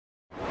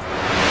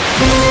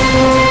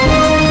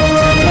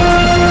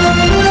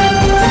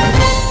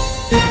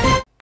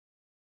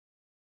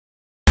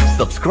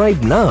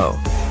Subscribe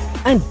now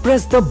and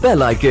press the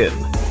bell icon.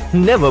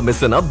 Never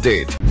miss an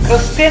update.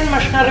 Christian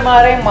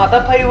മിഷണറിമാരെ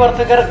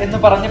മതപരിവർത്തകർ എന്ന്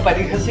പറഞ്ഞ്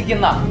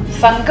പരിഹസിക്കുന്ന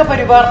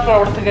സംഘപരിവാർ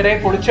പ്രവർത്തകരെ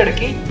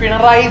പൊളിച്ചടുക്കി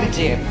Pinarayi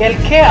Vijayan.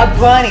 LK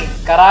Advani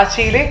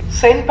കറാച്ചിയിലെ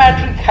saint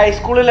Patrick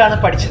ഹൈസ്കൂളിലാണ്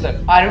പഠിച്ചത്.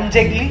 Arun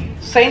Jaitley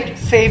saint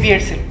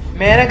സേവിയേഴ്സിൽ,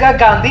 Menaka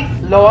Gandhi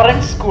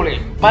Lawrence സ്കൂളിൽ,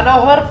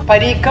 Manohar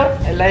Parrikar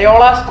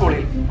Loyola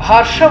സ്കൂളിൽ,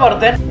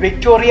 ഹർഷവർദ്ധൻ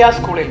വിക്ടോറിയ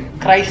സ്കൂളിൽ,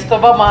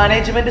 ക്രൈസ്തവ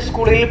മാനേജ്മെന്റ്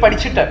സ്കൂളിൽ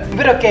പഠിച്ചിട്ട്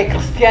ഇവരൊക്കെ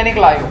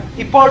ക്രിസ്ത്യാനികളായോ?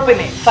 ഇപ്പോൾ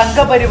പിന്നെ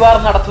സംഘപരിവാർ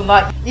നടത്തുന്ന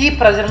ഈ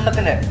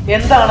പ്രചരണത്തിന്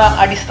എന്താണ്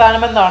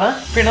അടിസ്ഥാനമെന്നാണ്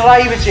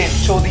പിണറായി വിജയൻ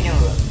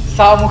ചോദിക്കുന്നത്.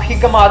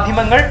 സാമൂഹിക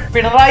മാധ്യമങ്ങൾ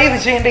പിണറായി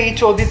വിജയന്റെ ഈ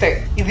ചോദ്യത്തെ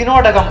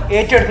ഇതിനോടകം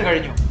ഏറ്റെടുത്തു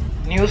കഴിഞ്ഞു.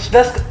 News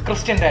desk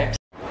Christian times.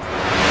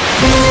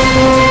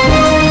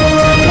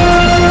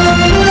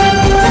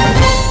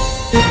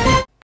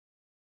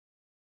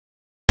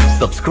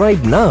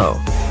 Subscribe now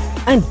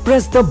and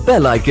press the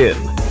bell icon.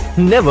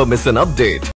 Never miss an update.